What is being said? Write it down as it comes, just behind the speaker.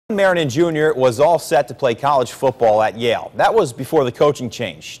Marinan Jr. was all set to play college football at Yale. That was before the coaching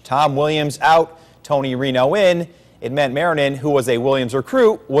change. Tom Williams out, Tony Reno in. It meant Marinan, who was a Williams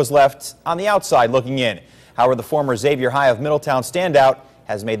recruit, was left on the outside looking in. However, the former Xavier High of Middletown standout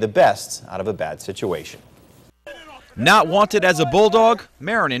has made the best out of a bad situation. Not wanted as a Bulldog,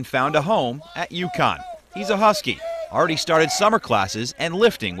 Marinan found a home at UConn. He's a Husky, already started summer classes and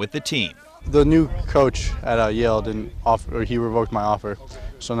lifting with the team. The new coach at Yale didn't offer, or he revoked my offer.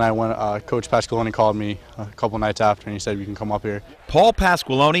 So then when Coach Pasqualoni called me a couple nights after and he said, "You can come up here." Paul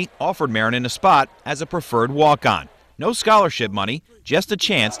Pasqualoni offered Marinan a spot as a preferred walk-on. No scholarship money, just a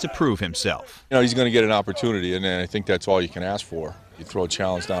chance to prove himself. You know, he's going to get an opportunity, and I think that's all you can ask for. You throw a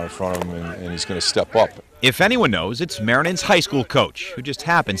challenge down in front of him, and he's going to step up. If anyone knows, it's Marinan's high school coach, who just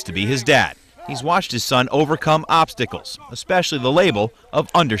happens to be his dad. He's watched his son overcome obstacles, especially the label of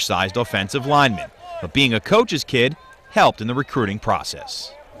undersized offensive lineman. But being a coach's kid helped in the recruiting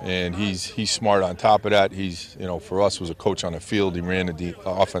process. And he's smart on top of that. He's, you know, for us, was a coach on the field. He ran the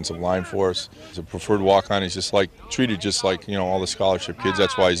offensive line for us. He's a preferred walk-on. He's just like treated just like, you know, all the scholarship kids.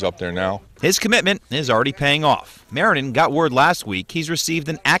 That's why he's up there now. His commitment is already paying off. Marinan got word last week he's received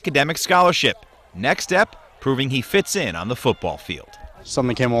an academic scholarship. Next step, proving he fits in on the football field.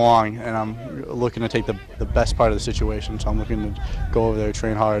 Something came along, and I'm looking to take the best part of the situation. So I'm looking to go over there,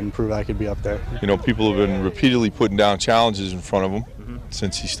 train hard, and prove I could be up there. You know, people have been repeatedly putting down challenges in front of him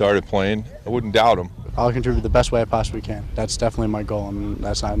since he started playing. I wouldn't doubt him. I'll contribute the best way I possibly can. That's definitely my goal, and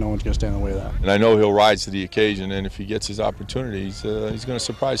that's not. No one's going to stand in the way of that. And I know he'll rise to the occasion, and if he gets his opportunity, he's going to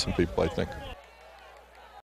surprise some people, I think.